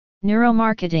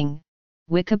Neuromarketing,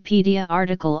 Wikipedia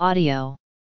article audio.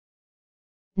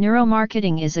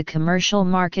 Neuromarketing is a commercial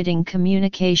marketing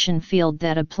communication field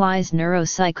that applies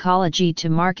neuropsychology to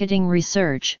marketing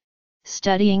research,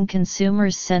 studying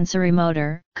consumers'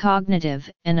 sensorimotor, cognitive,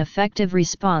 and affective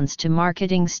response to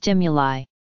marketing stimuli.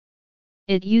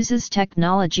 It uses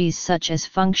technologies such as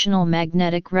functional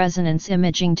magnetic resonance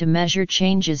imaging to measure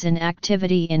changes in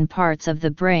activity in parts of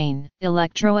the brain,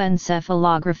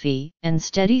 electroencephalography, and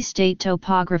steady-state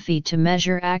topography to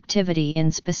measure activity in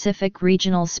specific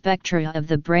regional spectra of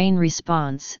the brain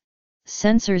response,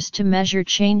 sensors to measure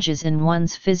changes in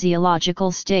one's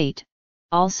physiological state,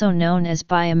 also known as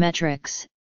biometrics,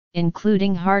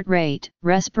 including heart rate,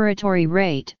 respiratory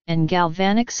rate, and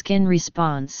galvanic skin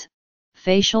response,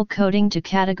 facial coding to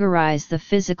categorize the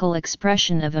physical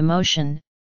expression of emotion,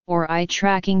 or eye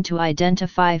tracking to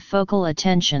identify focal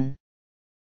attention.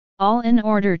 All in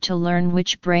order to learn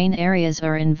which brain areas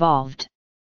are involved.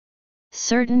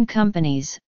 Certain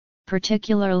companies,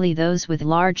 particularly those with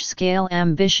large-scale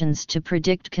ambitions to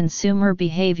predict consumer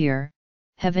behavior,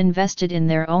 have invested in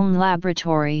their own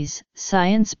laboratories,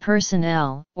 science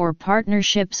personnel, or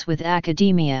partnerships with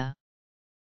academia.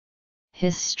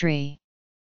 History.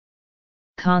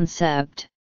 Concept.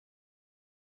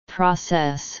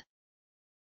 Process.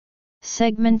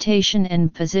 Segmentation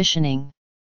and positioning.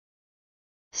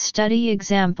 Study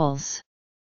examples.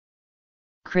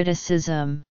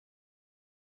 Criticism.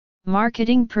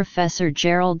 Marketing professor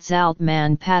Gerald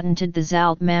Zaltman patented the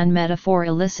Zaltman metaphor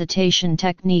elicitation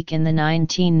technique in the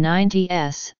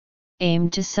 1990s,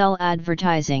 aimed to sell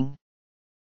advertising.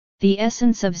 The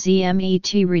essence of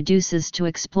ZMET reduces to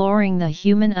exploring the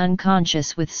human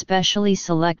unconscious with specially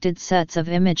selected sets of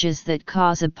images that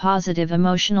cause a positive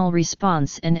emotional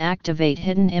response and activate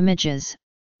hidden images,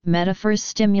 metaphors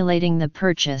stimulating the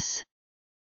purchase.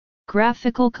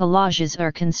 Graphical collages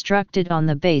are constructed on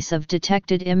the base of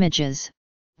detected images,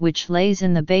 which lays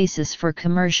in the basis for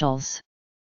commercials.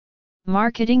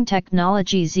 Marketing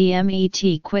technology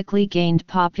ZMET quickly gained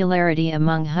popularity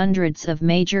among hundreds of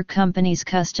major companies'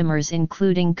 customers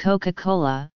including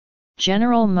Coca-Cola,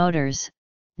 General Motors,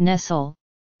 Nestle,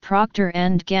 Procter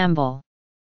 & Gamble.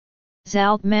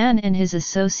 Zaltman and his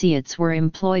associates were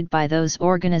employed by those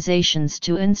organizations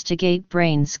to instigate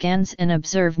brain scans and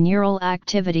observe neural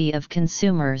activity of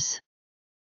consumers.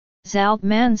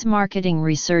 Zaltman's marketing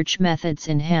research methods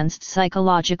enhanced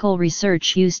psychological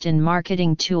research used in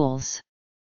marketing tools.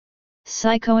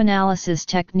 Psychoanalysis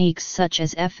techniques such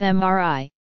as fMRI,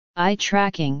 eye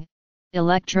tracking,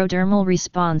 electrodermal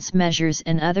response measures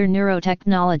and other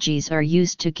neurotechnologies are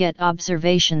used to get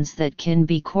observations that can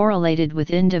be correlated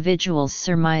with individuals'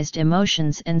 surmised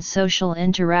emotions and social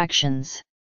interactions.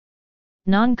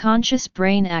 Non-conscious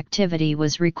brain activity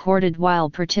was recorded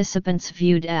while participants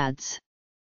viewed ads.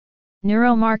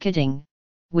 Neuromarketing,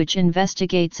 which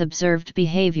investigates observed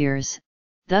behaviors,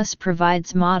 thus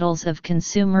provides models of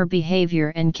consumer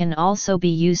behavior and can also be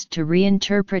used to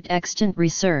reinterpret extant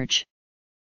research.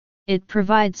 It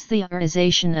provides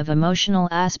theorization of emotional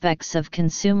aspects of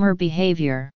consumer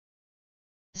behavior.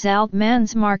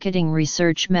 Zaltman's marketing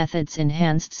research methods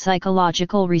enhanced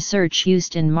psychological research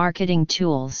used in marketing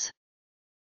tools.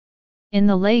 In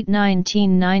the late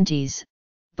 1990s,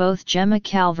 both Gemma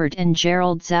Calvert and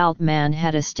Gerald Zaltman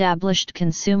had established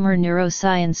consumer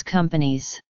neuroscience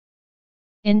companies.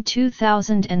 In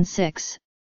 2006,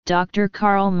 Dr.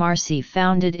 Carl Marcy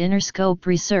founded Interscope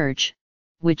Research,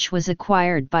 which was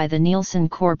acquired by the Nielsen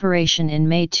Corporation in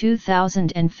May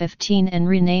 2015 and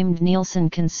renamed Nielsen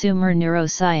Consumer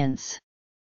Neuroscience.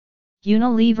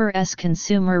 Unilever's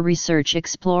Consumer Research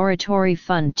Exploratory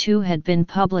Fund II had been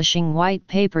publishing white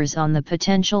papers on the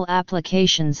potential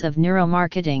applications of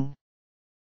neuromarketing.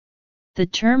 The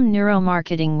term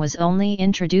neuromarketing was only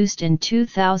introduced in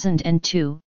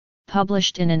 2002,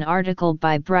 published in an article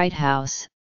by Brighthouse,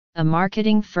 a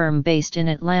marketing firm based in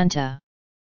Atlanta.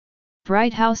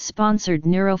 Brighthouse sponsored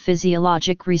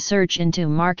neurophysiologic research into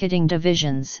marketing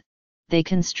divisions. They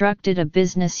constructed a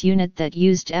business unit that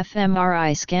used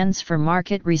fMRI scans for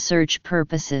market research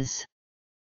purposes.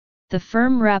 The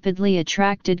firm rapidly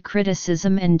attracted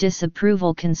criticism and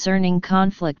disapproval concerning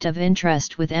conflict of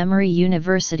interest with Emory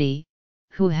University,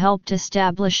 who helped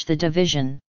establish the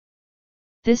division.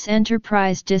 This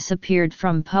enterprise disappeared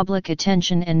from public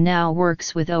attention and now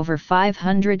works with over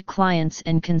 500 clients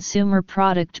and consumer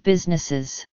product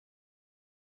businesses.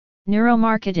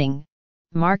 Neuromarketing,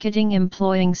 marketing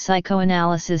employing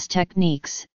psychoanalysis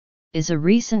techniques, is a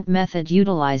recent method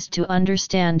utilized to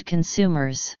understand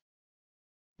consumers.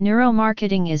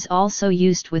 Neuromarketing is also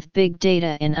used with big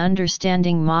data in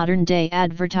understanding modern-day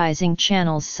advertising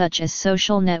channels such as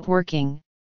social networking,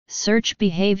 search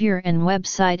behavior and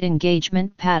website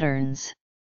engagement patterns.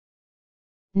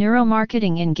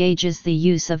 Neuromarketing engages the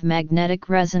use of magnetic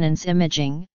resonance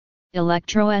imaging,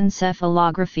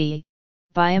 electroencephalography,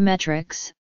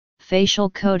 biometrics, facial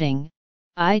coding,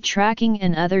 eye tracking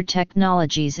and other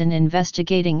technologies in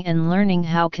investigating and learning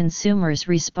how consumers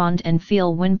respond and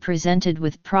feel when presented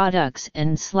with products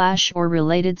and/or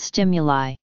related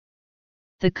stimuli.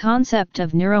 The concept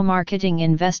of neuromarketing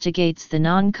investigates the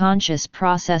non-conscious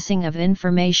processing of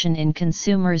information in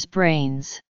consumers'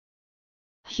 brains.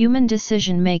 Human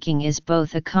decision-making is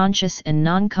both a conscious and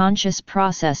non-conscious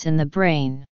process in the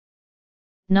brain.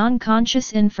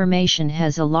 Non-conscious information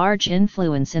has a large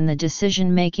influence in the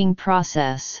decision-making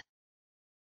process.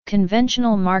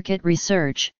 Conventional market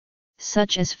research,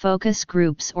 such as focus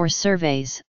groups or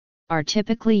surveys, are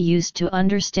typically used to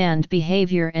understand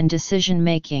behavior and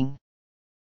decision-making.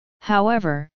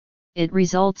 However, it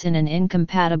results in an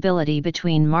incompatibility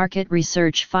between market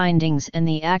research findings and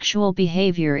the actual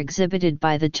behavior exhibited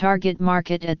by the target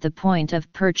market at the point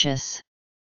of purchase.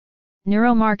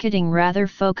 Neuromarketing rather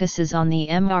focuses on the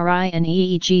MRI and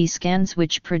EEG scans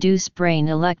which produce brain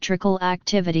electrical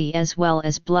activity as well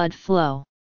as blood flow.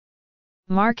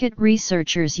 Market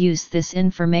researchers use this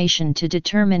information to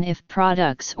determine if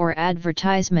products or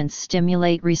advertisements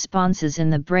stimulate responses in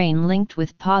the brain linked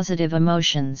with positive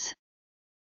emotions.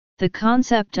 The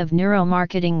concept of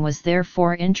neuromarketing was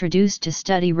therefore introduced to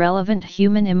study relevant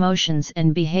human emotions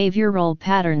and behavioral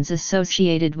patterns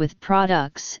associated with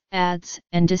products, ads,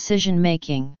 and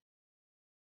decision-making.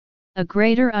 A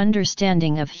greater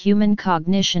understanding of human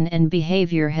cognition and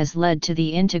behavior has led to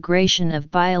the integration of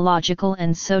biological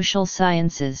and social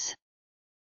sciences.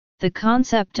 The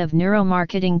concept of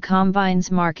neuromarketing combines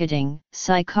marketing,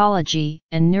 psychology,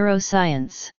 and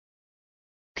neuroscience.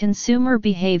 Consumer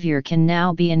behavior can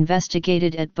now be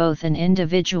investigated at both an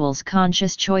individual's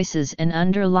conscious choices and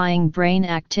underlying brain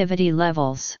activity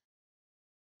levels.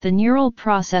 The neural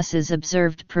processes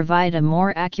observed provide a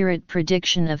more accurate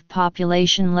prediction of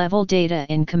population-level data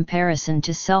in comparison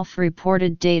to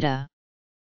self-reported data.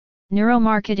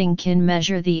 Neuromarketing can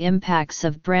measure the impacts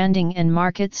of branding and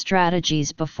market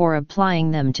strategies before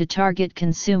applying them to target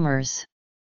consumers.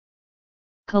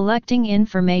 Collecting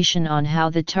information on how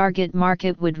the target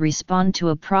market would respond to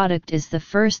a product is the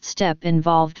first step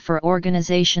involved for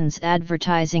organizations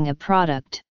advertising a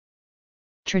product.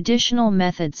 Traditional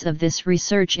methods of this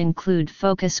research include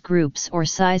focus groups or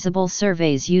sizable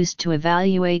surveys used to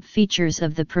evaluate features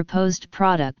of the proposed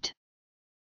product.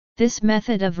 This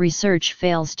method of research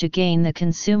fails to gain the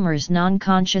consumer's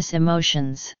non-conscious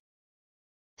emotions.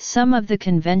 Some of the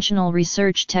conventional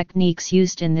research techniques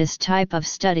used in this type of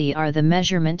study are the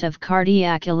measurement of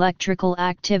cardiac electrical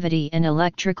activity and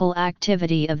electrical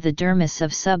activity of the dermis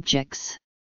of subjects.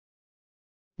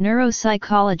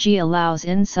 Neuropsychology allows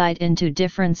insight into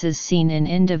differences seen in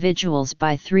individuals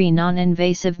by three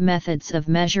non-invasive methods of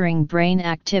measuring brain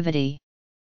activity.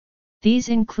 These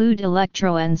include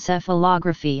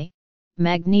electroencephalography,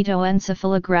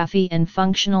 magnetoencephalography, and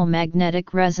functional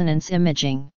magnetic resonance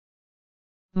imaging.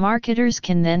 Marketers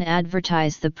can then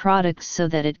advertise the products so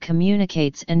that it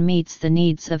communicates and meets the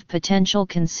needs of potential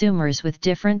consumers with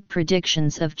different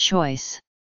predictions of choice.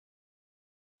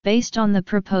 Based on the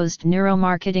proposed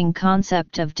neuromarketing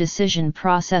concept of decision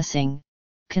processing,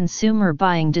 consumer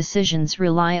buying decisions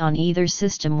rely on either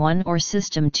System 1 or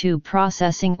System 2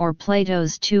 processing or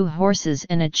Plato's 2 horses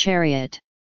and a chariot.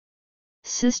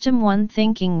 System 1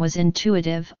 thinking was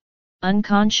intuitive,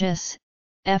 unconscious,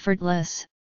 effortless,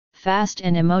 fast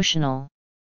and emotional.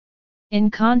 In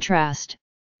contrast,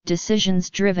 decisions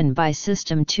driven by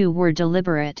System 2 were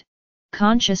deliberate,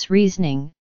 conscious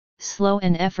reasoning, slow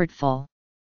and effortful.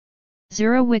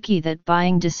 Wiki that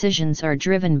buying decisions are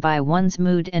driven by one's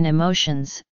mood and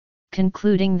emotions,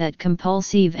 concluding that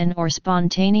compulsive and/or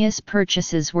spontaneous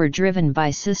purchases were driven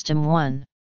by System 1.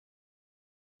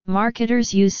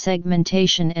 Marketers use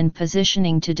segmentation and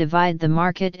positioning to divide the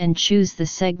market and choose the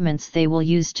segments they will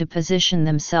use to position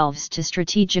themselves to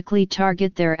strategically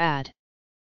target their ad.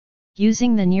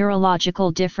 Using the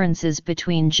neurological differences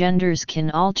between genders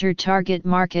can alter target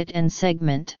market and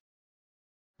segment.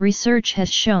 Research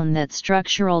has shown that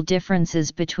structural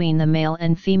differences between the male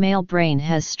and female brain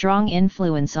has strong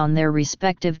influence on their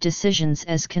respective decisions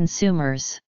as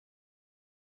consumers.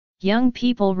 Young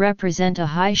people represent a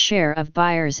high share of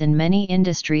buyers in many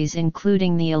industries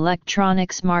including the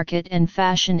electronics market and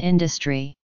fashion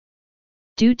industry.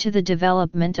 Due to the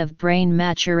development of brain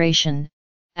maturation,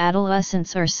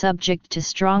 adolescents are subject to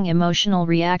strong emotional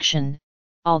reaction,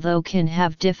 although can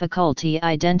have difficulty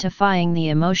identifying the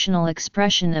emotional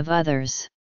expression of others.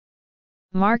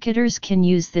 Marketers can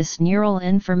use this neural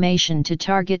information to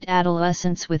target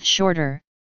adolescents with shorter,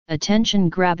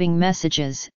 attention-grabbing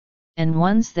messages, and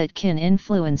ones that can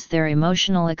influence their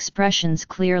emotional expressions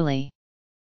clearly.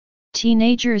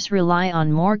 Teenagers rely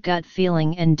on more gut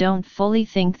feeling and don't fully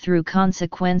think through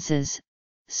consequences,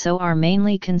 so are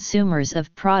mainly consumers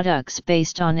of products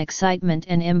based on excitement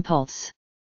and impulse.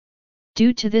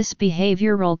 Due to this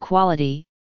behavioral quality,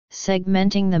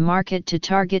 segmenting the market to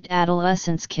target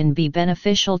adolescents can be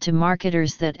beneficial to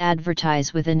marketers that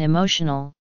advertise with an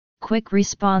emotional, quick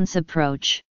response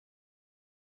approach.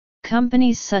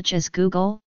 Companies such as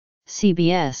Google,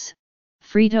 CBS,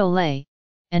 Frito-Lay,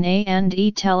 and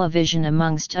A&E Television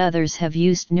amongst others have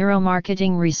used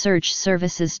neuromarketing research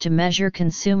services to measure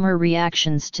consumer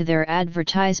reactions to their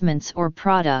advertisements or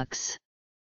products.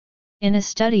 In a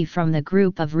study from the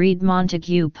group of Reed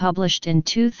Montague published in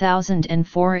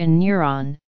 2004 in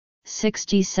Neuron,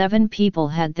 67 people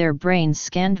had their brains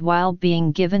scanned while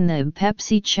being given the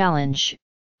Pepsi Challenge,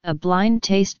 a blind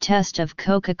taste test of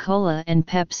Coca-Cola and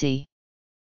Pepsi.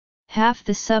 Half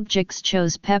the subjects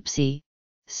chose Pepsi,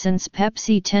 since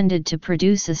Pepsi tended to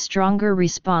produce a stronger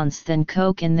response than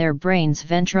Coke in their brain's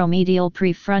ventromedial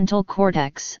prefrontal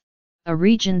cortex, a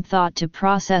region thought to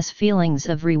process feelings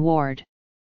of reward.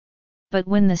 But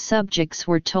when the subjects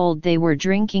were told they were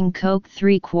drinking Coke,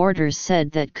 3/4 said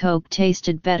that Coke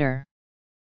tasted better.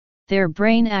 Their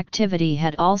brain activity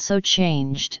had also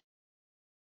changed.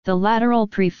 The lateral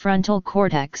prefrontal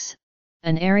cortex,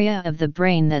 an area of the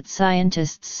brain that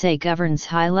scientists say governs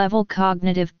high-level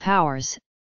cognitive powers,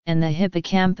 and the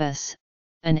hippocampus,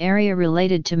 an area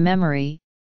related to memory,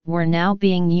 were now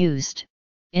being used,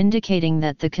 indicating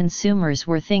that the consumers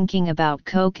were thinking about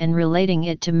Coke and relating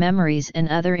it to memories and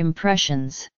other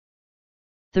impressions.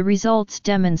 The results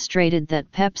demonstrated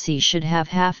that Pepsi should have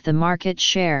half the market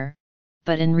share,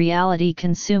 but in reality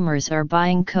consumers are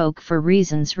buying Coke for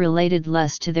reasons related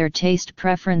less to their taste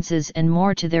preferences and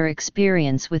more to their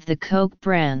experience with the Coke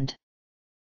brand.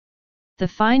 The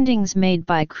findings made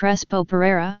by Crespo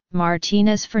Pereira,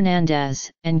 Martinez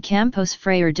Fernandez, and Campos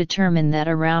Freire determine that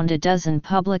around a dozen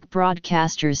public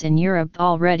broadcasters in Europe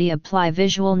already apply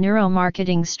visual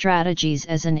neuromarketing strategies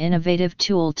as an innovative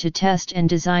tool to test and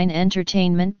design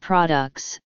entertainment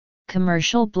products,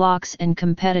 commercial blocks and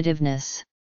competitiveness.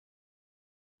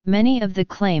 Many of the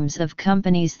claims of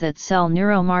companies that sell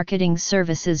neuromarketing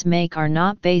services make are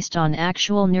not based on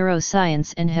actual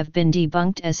neuroscience and have been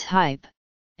debunked as hype,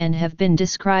 and have been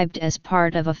described as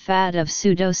part of a fad of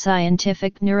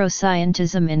pseudoscientific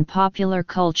neuroscientism in popular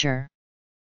culture.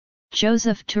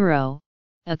 Joseph Turow,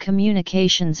 a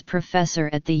communications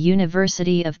professor at the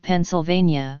University of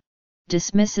Pennsylvania,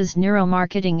 dismisses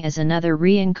neuromarketing as another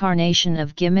reincarnation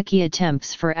of gimmicky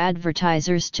attempts for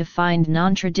advertisers to find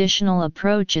non-traditional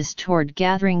approaches toward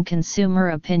gathering consumer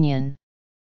opinion.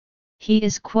 He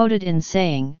is quoted in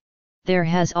saying, "There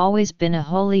has always been a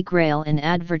holy grail in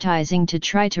advertising to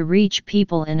try to reach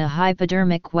people in a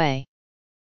hypodermic way.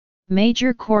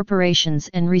 Major corporations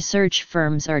and research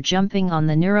firms are jumping on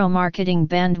the neuromarketing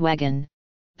bandwagon,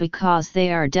 because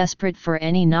they are desperate for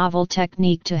any novel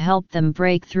technique to help them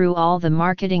break through all the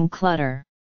marketing clutter.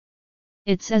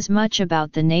 It's as much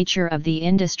about the nature of the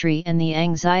industry and the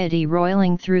anxiety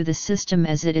roiling through the system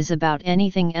as it is about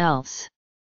anything else."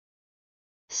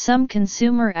 Some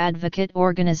consumer advocate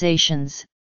organizations,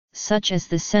 such as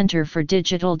the Center for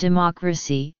Digital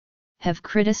Democracy, have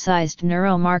criticized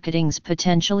neuromarketing's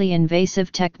potentially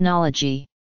invasive technology.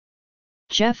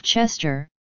 Jeff Chester,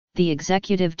 the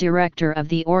executive director of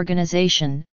the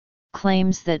organization,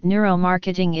 claims that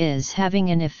neuromarketing is having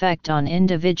an effect on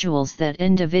individuals that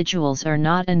individuals are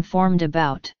not informed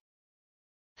about.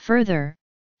 Further,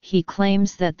 he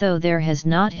claims that though there has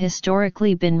not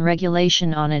historically been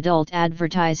regulation on adult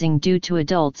advertising due to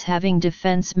adults having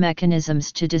defense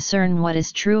mechanisms to discern what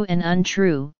is true and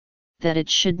untrue, that it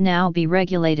should now be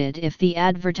regulated if the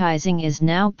advertising is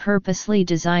now purposely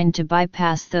designed to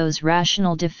bypass those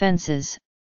rational defenses.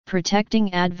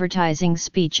 Protecting advertising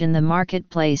speech in the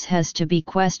marketplace has to be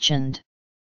questioned.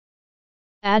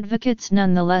 Advocates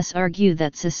nonetheless argue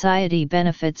that society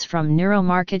benefits from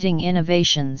neuromarketing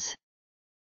innovations.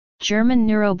 German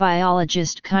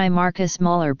neurobiologist Kai Markus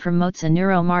Müller promotes a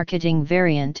neuromarketing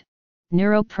variant,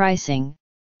 neuropricing,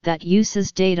 that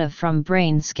uses data from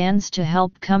brain scans to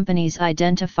help companies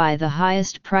identify the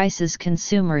highest prices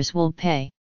consumers will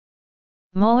pay.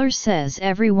 Müller says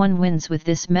everyone wins with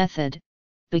this method,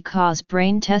 because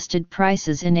brain-tested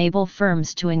prices enable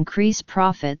firms to increase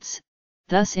profits,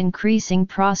 thus increasing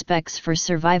prospects for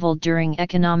survival during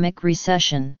economic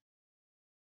recession.